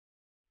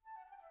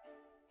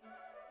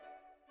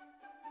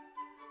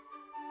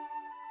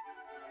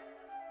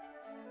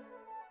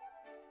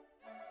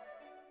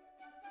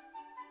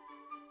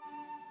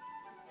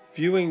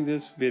Viewing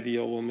this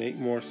video will make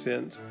more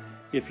sense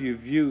if you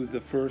view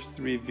the first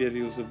 3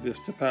 videos of this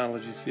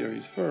topology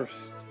series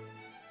first.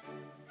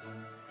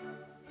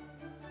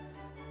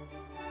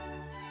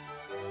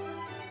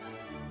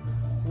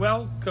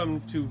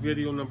 Welcome to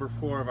video number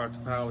 4 of our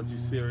topology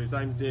series.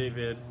 I'm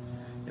David,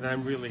 and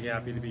I'm really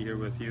happy to be here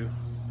with you.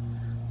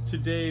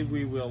 Today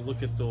we will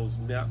look at those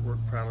network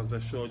problems I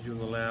showed you in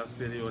the last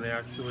video and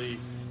actually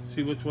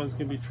see which ones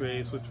can be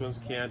traced, which ones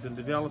can't, and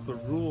develop a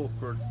rule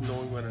for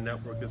knowing when a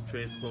network is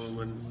traceable and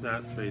when it's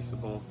not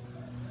traceable.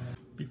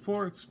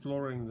 Before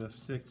exploring the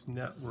 6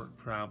 network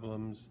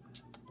problems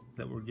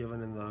that were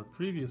given in the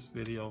previous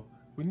video,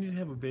 we need to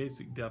have a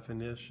basic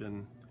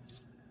definition.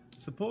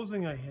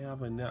 Supposing I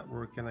have a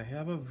network and I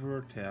have a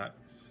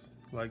vertex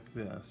like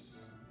this,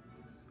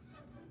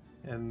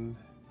 and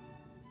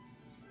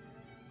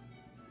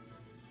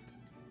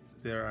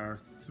there are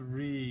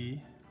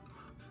 3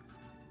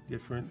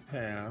 different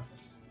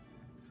paths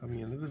coming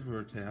into the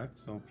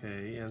vertex,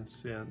 okay, and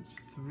since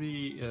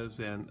 3 is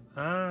an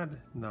odd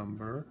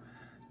number,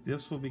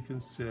 this will be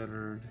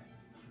considered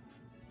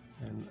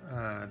an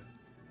odd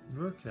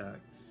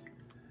vertex.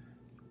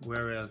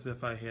 Whereas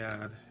if I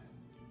had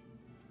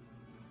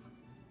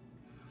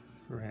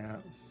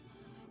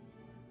perhaps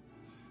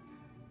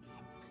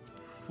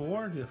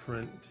 4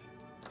 different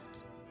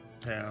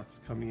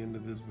paths coming into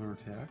this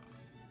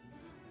vertex,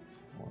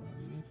 1,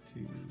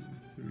 2,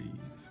 3,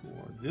 4.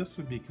 This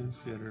would be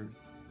considered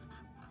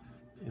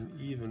an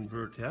even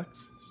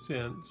vertex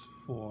since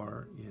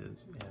 4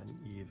 is an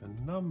even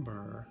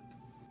number.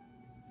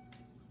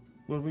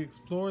 When we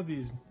explore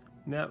these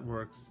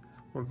networks,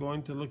 we're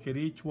going to look at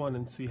each one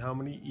and see how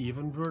many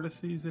even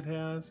vertices it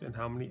has and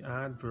how many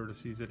odd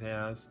vertices it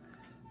has.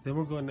 Then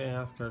we're going to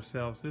ask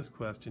ourselves this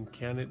question: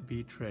 can it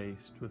be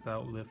traced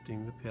without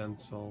lifting the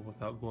pencil,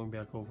 without going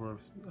back over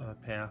a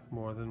path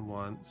more than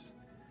once?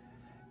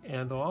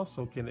 And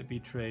also, can it be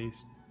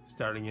traced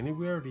starting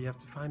anywhere, or do you have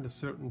to find a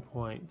certain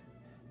point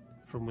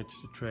from which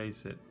to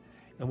trace it?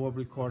 And we'll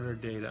record our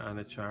data on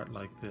a chart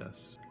like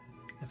this.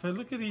 If I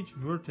look at each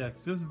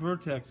vertex, this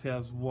vertex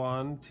has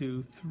 1,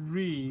 2,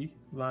 3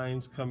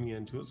 lines coming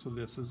into it, so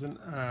this is an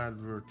odd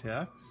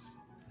vertex.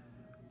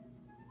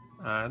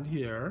 Odd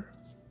here,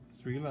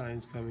 3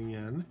 lines coming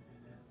in.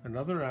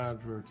 Another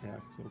odd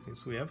vertex. Okay,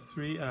 so we have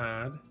 3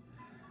 odd.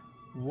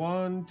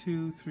 1,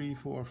 2, 3,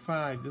 4,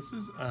 5. This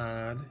is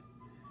odd.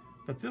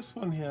 But this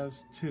one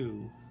has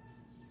 2,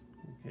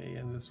 okay,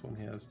 and this one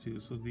has 2,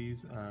 so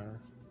these are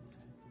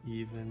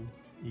even.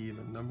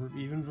 Number of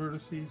even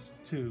vertices,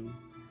 2.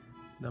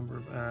 Number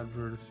of odd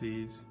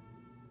vertices,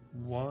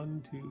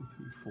 1, 2,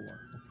 3, 4.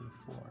 Okay,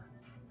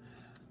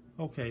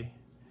 4. Okay,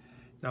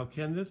 now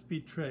can this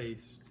be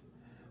traced?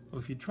 Well,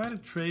 if you try to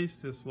trace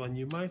this one,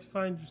 you might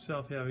find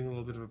yourself having a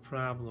little bit of a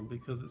problem,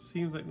 because it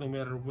seems like no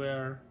matter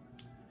where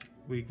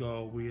we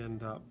go, we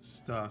end up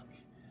stuck.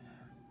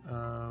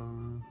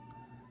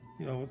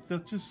 You know,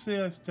 let's just say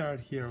I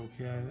start here,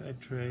 okay? I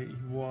trace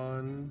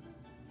 1,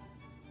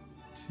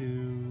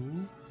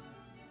 2,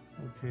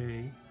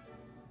 okay.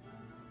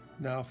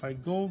 Now if I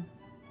go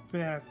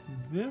back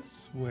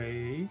this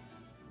way,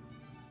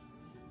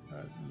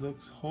 that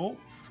looks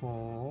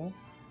hopeful,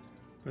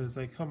 but as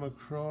I come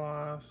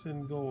across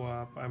and go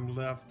up, I'm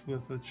left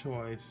with a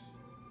choice.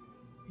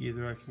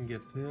 Either I can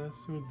get this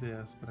or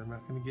this, but I'm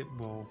not going to get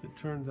both. It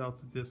turns out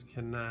that this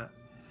cannot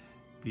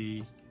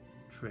be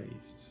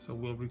traced, so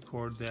we'll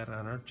record that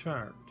on our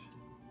chart.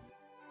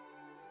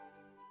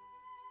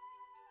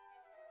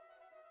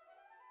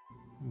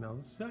 Now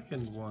the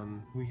second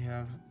one, we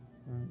have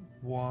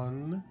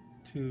 1,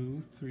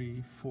 2,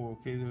 3, 4.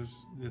 Okay,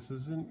 this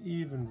is an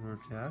even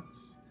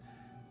vertex.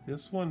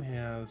 This one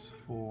has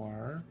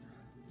 4.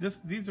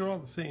 These are all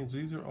the same, so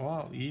these are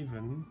all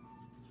even.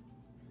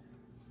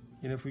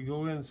 And if we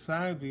go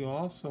inside, we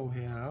also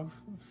have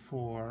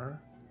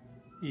 4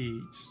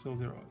 each, so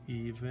they're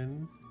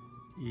even,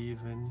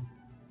 and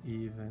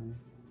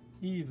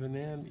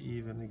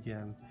even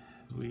again.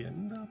 We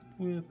end up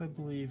with, I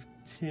believe,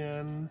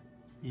 10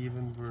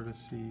 even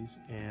vertices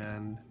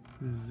and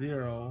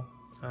 0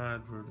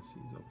 odd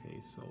vertices.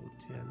 Okay, so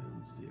 10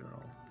 and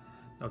 0.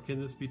 Now, can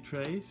this be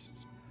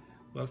traced?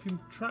 Well, if you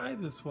try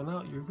this one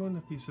out, you're going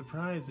to be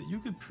surprised that you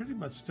could pretty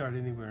much start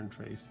anywhere and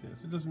trace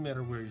this. It doesn't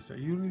matter where you start.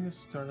 You don't even have to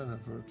start on a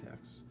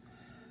vertex.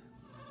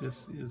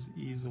 This is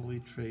easily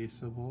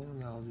traceable,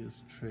 and I'll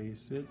just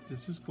trace it.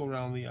 Just go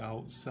around the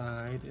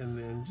outside, and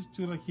then just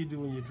do like you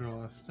do when you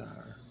draw a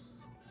star.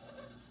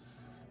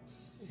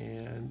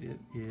 And it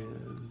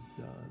is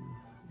done,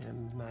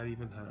 and not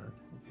even hard,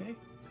 okay?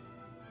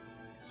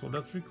 So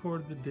let's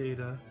record the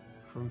data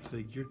from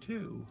figure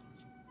 2.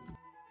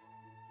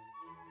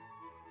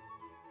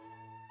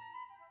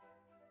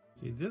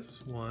 Okay,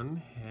 this one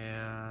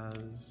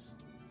has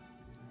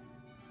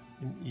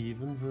an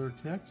even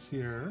vertex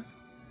here.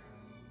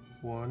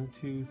 1,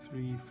 2,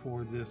 3,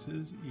 4. This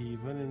is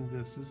even, and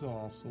this is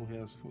also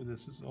has 4.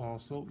 This is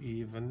also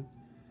even.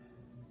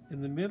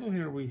 In the middle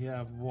here we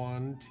have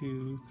 1,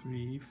 2,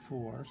 3,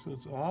 4. So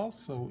it's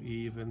also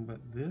even, but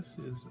this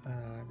is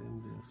odd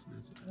and this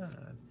is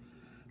odd.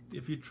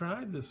 if you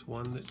tried this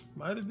one, it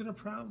might have been a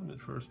problem at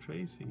first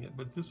tracing it,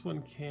 but this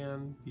one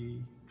can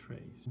be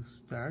traced. You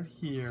start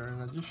here,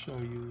 and I'll just show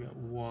you. We got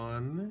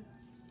 1,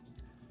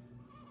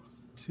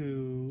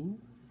 2,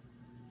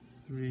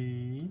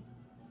 3,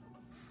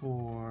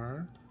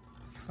 4,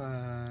 5,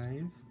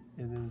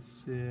 and then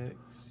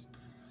 6,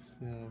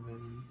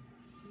 7,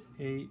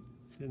 8,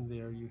 and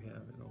there you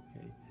have it.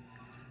 Okay.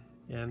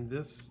 And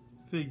this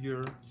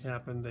figure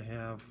happened to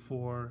have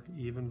 4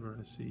 even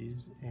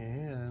vertices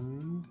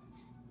and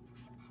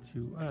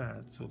 2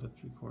 odd. So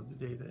let's record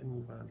the data and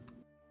move on.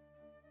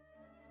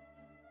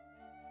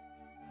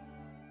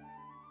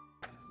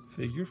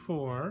 Figure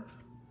 4.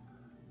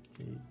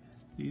 Okay.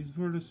 These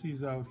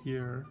vertices out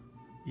here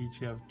each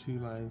have 2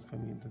 lines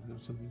coming into them,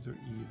 so these are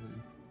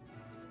even.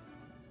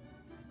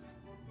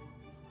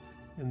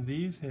 And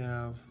these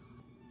have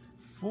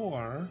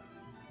 4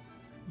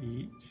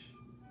 each,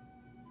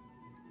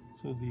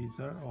 so these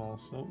are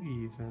also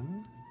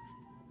even.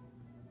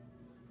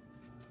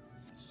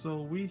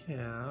 So we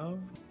have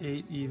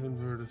 8 even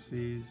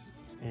vertices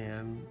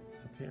and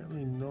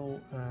apparently no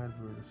odd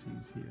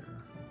vertices here.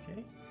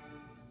 Okay,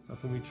 how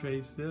can we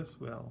trace this?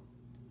 Well,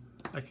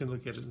 I can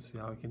look at it and see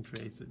how I can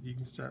trace it. You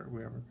can start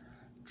wherever.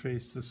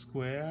 Trace the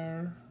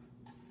square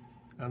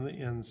on the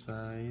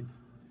inside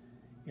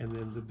and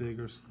then the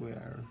bigger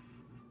square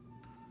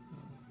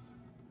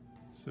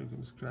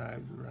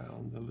circumscribed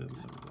around the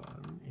littler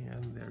one,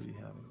 and there you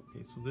have it.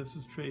 Okay, so this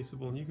is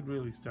traceable, and you could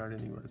really start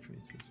anywhere to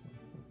trace this one.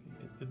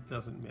 Okay, it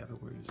doesn't matter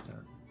where you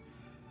start.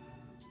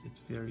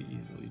 It's very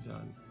easily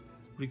done.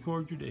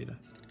 Record your data.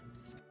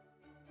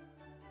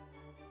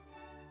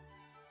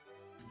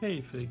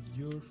 Okay,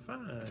 figure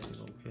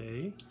 5.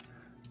 Okay,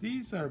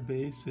 these are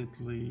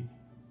basically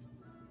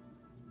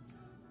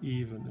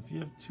even. If you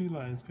have 2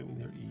 lines coming,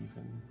 they're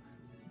even,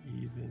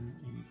 even,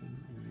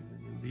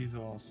 and these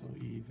are also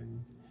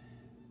even,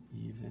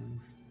 even.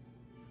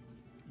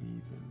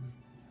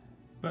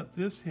 But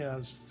this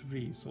has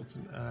 3, so it's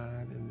an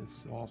odd, and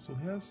this also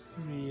has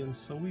 3, and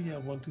so we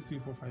have 1, 2, 3,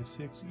 4, 5,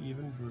 6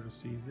 even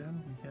vertices,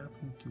 and we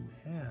happen to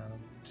have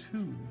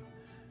 2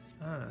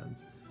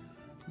 odds.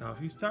 Now,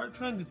 if you start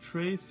trying to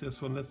trace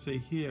this one, let's say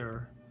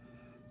here,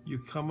 you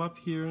come up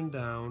here and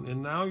down,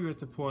 and now you're at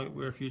the point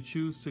where if you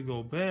choose to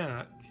go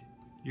back,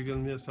 you're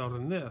going to miss out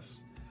on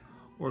this.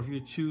 Or if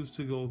you choose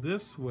to go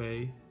this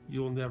way,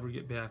 you'll never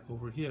get back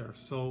over here.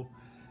 So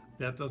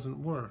that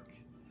doesn't work.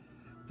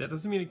 That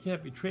doesn't mean it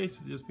can't be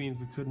traced, it just means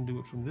we couldn't do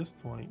it from this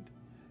point.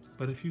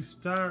 But if you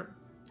start,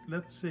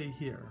 let's say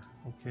here,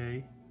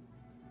 okay?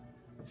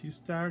 If you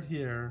start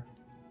here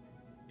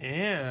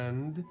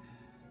and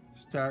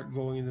start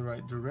going in the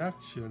right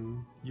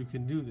direction, you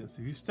can do this.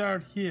 If you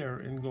start here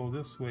and go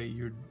this way,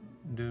 you're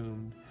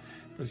doomed.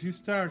 But if you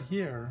start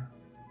here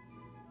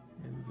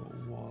and go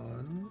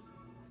 1,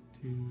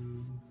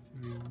 2,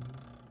 3,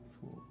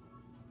 4,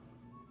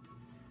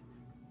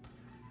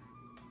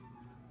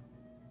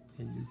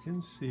 and you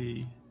can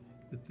see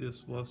that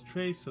this was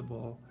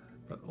traceable,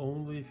 but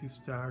only if you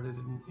started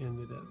and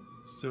ended at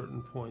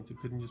certain points. It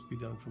couldn't just be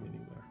done from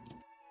anywhere.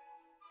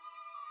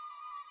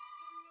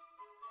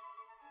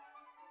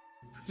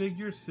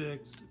 Figure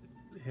 6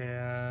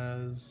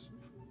 has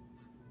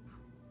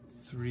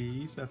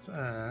 3, that's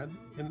odd,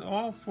 and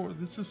all 4,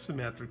 this is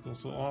symmetrical,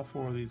 so all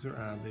 4 of these are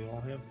odd. They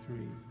all have 3.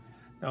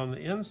 Now on the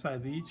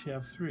inside, they each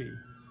have 3.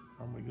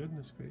 Oh my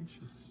goodness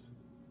gracious.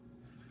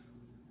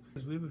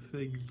 We have a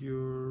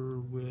figure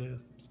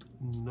with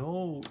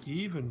no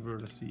even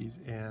vertices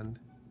and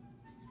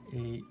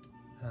 8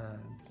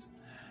 odds.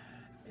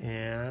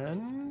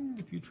 And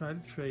if you try to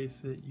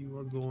trace it, you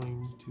are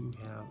going to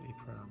have a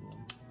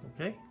problem.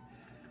 Okay?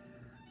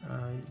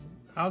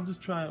 I'll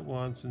just try it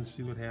once and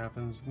see what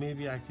happens.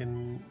 Maybe I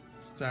can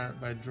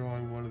start by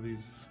drawing one of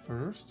these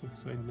first.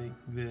 So I make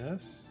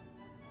this.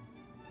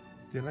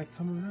 Then I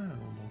come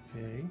around,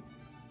 okay?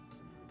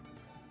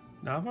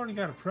 Now I've already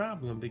got a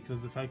problem,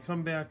 because if I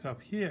come back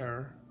up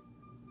here,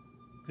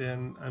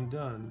 then I'm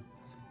done.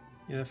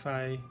 And if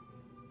I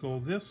go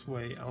this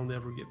way, I'll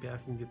never get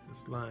back and get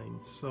this line.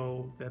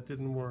 So that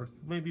didn't work.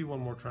 Maybe one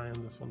more try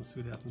on this one to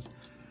see what happens.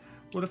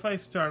 What if I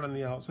start on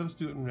the outside? Let's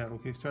do it in red.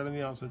 Okay, start on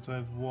the outside. So I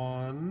have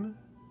 1,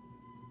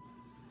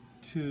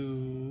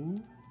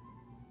 2,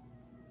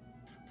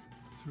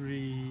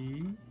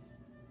 3,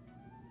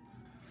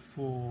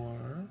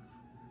 4.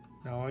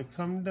 Now I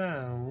come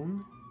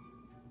down,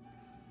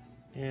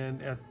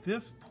 and at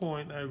this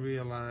point I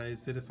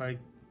realize that if I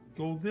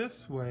go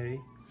this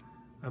way,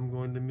 I'm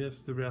going to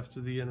miss the rest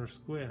of the inner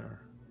square.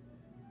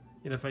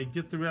 And if I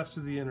get the rest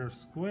of the inner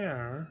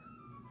square,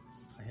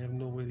 I have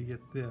no way to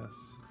get this,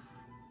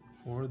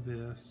 or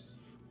this,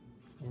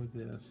 or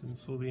this. And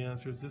so the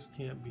answer is this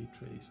can't be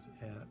traced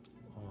at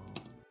all.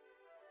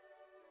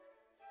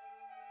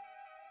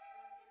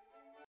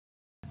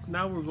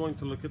 Now we're going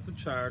to look at the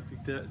chart,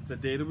 the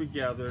data we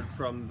gathered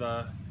from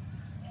the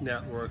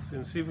networks,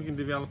 and see if we can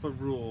develop a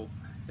rule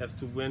as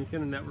to when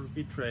can a network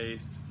be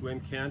traced,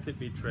 when can't it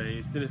be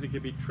traced, and if it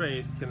can be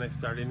traced, can I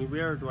start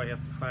anywhere, or do I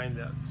have to find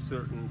that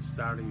certain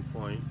starting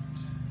point?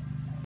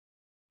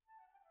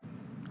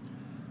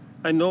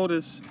 I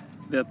notice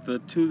that the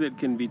two that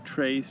can be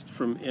traced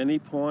from any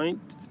point,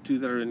 the two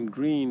that are in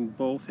green,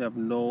 both have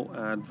no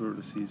odd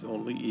vertices,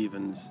 only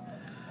evens.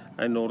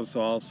 I notice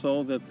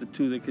also that the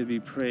two that could be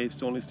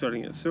traced only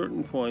starting at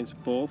certain points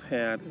both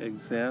had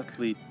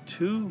exactly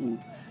 2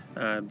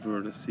 odd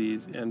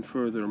vertices, and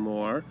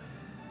furthermore,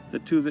 the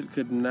two that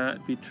could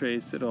not be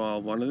traced at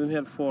all, one of them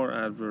had 4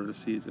 odd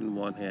vertices and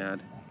one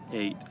had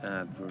 8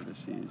 odd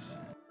vertices.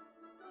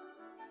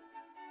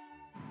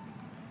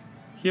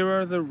 Here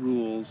are the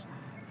rules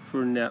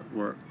for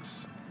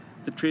networks.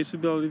 The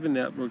traceability of a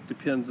network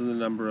depends on the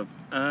number of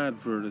odd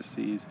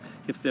vertices.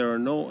 If there are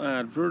no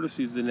odd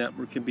vertices, the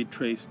network can be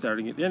traced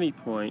starting at any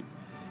point.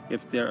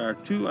 If there are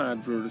 2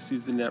 odd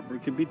vertices, the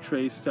network can be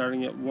traced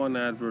starting at one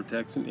odd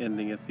vertex and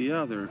ending at the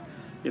other.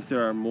 If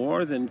there are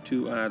more than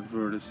 2 odd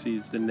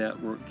vertices, the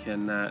network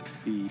cannot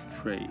be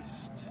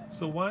traced.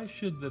 So why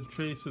should the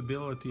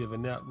traceability of a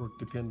network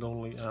depend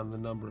only on the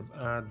number of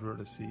odd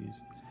vertices?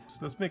 So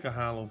let's make a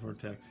hollow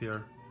vertex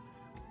here.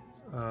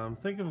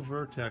 Think of a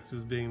vertex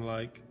as being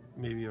like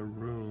maybe a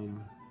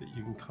room that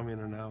you can come in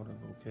and out of,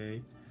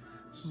 okay?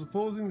 So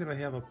supposing that I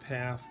have a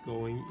path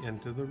going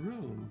into the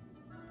room.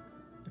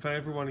 If I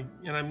ever want to,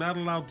 and I'm not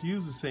allowed to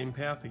use the same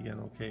path again,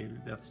 okay?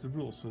 That's the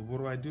rule. So what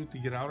do I do to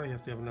get out? I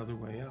have to have another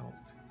way out.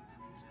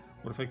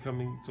 What if I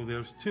come in, so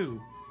there's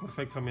 2. What if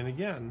I come in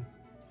again?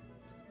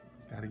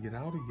 Got to get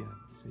out again,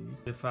 see?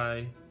 If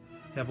I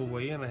have a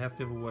way in, I have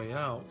to have a way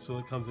out. So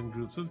it comes in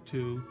groups of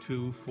 2,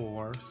 2,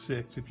 4,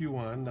 6 if you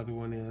want. Another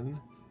one in,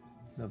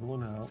 another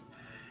one out.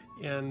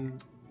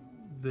 And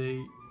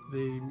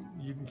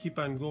you can keep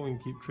on going,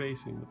 keep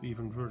tracing with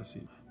even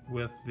vertices.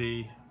 With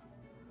the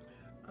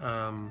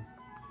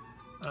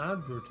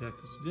odd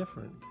vertex, it's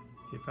different.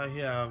 If I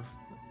have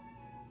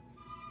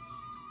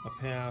a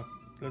path,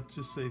 let's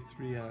just say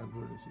 3 odd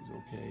vertices,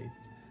 okay?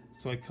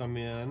 So I come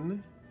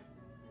in,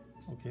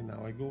 okay,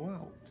 now I go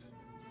out.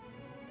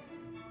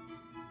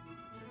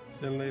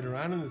 Then later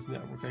on in this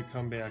network, I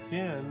come back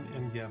in,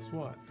 and guess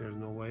what? There's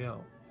no way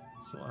out.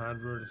 So odd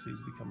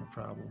vertices become a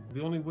problem.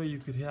 The only way you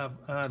could have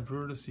odd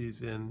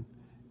vertices in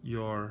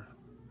your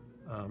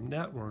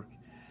network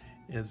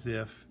is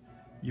if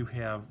you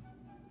have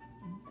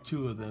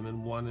 2 of them,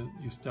 and one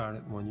you start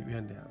at and one you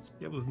end at.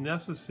 It was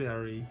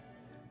necessary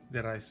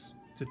that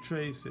to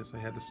trace this, I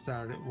had to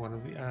start at one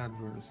of the odd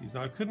vertices.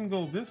 Now I couldn't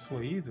go this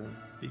way either.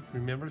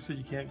 Remember I said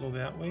you can't go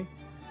that way?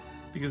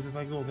 Because if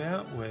I go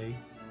that way,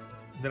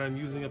 then I'm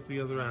using up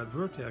the other odd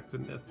vertex,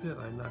 and that's it.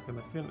 I'm not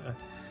going to finish.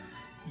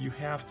 You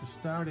have to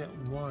start at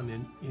one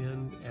and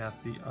end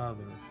at the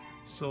other.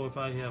 So if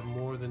I have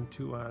more than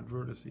 2 odd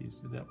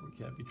vertices, the network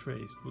can't be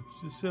traced, which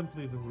is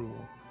simply the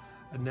rule.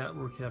 A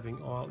network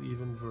having all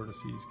even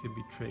vertices can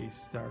be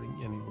traced starting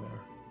anywhere.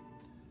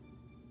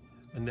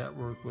 A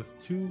network with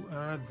 2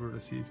 odd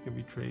vertices can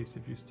be traced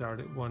if you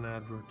start at one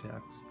odd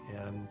vertex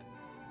and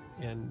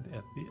end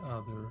at the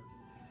other.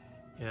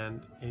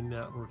 And a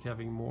network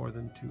having more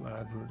than 2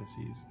 odd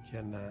vertices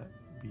cannot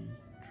be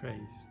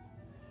traced.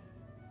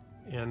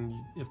 And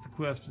if the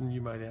question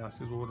you might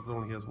ask is, well, what if it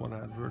only has one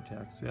odd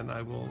vertex? And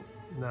I will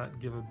not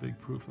give a big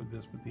proof of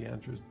this, but the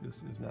answer is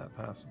this is not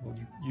possible.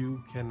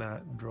 You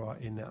cannot draw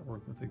a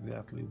network with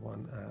exactly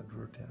one odd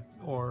vertex.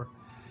 Or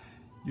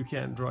you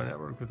can't draw a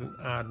network with an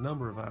odd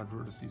number of odd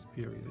vertices,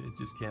 period. It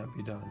just can't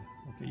be done.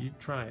 Okay, you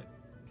try it,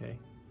 okay?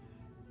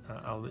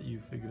 I'll let you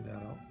figure that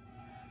out.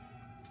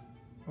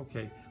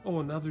 Okay. Oh,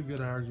 another good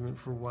argument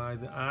for why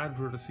the odd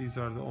vertices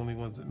are the only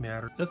ones that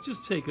matter. Let's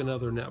just take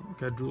another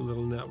network. I drew a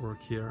little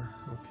network here.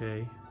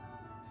 Okay.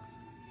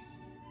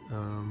 You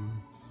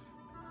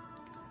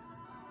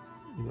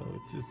know,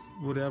 it's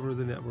whatever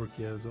the network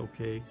is.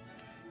 Okay.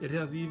 It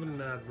has even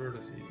and odd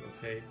vertices.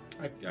 Okay.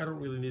 I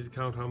don't really need to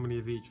count how many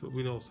of each, but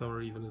we know some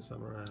are even and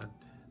some are odd.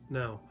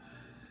 Now,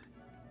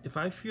 if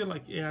I feel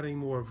like adding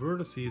more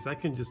vertices, I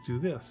can just do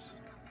this.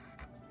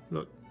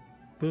 Look.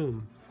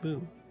 Boom.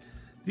 Boom.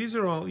 These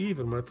are all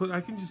even. I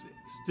can just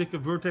stick a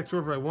vertex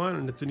wherever I want,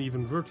 and it's an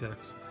even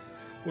vertex,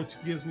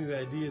 which gives me the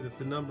idea that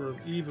the number of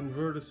even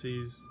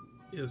vertices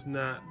is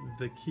not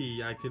the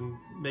key. I can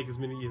make as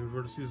many even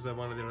vertices as I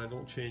want there, and I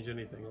don't change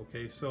anything,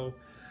 okay? So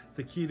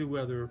the key to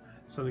whether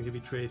something can be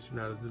traced or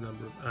not is the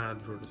number of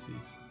odd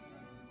vertices.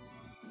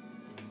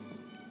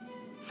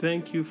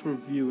 Thank you for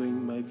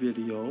viewing my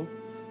video.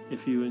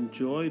 If you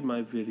enjoyed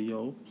my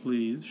video,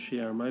 please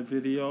share my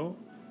video,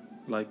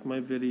 like my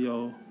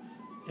video,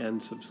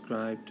 and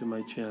subscribe to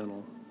my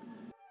channel.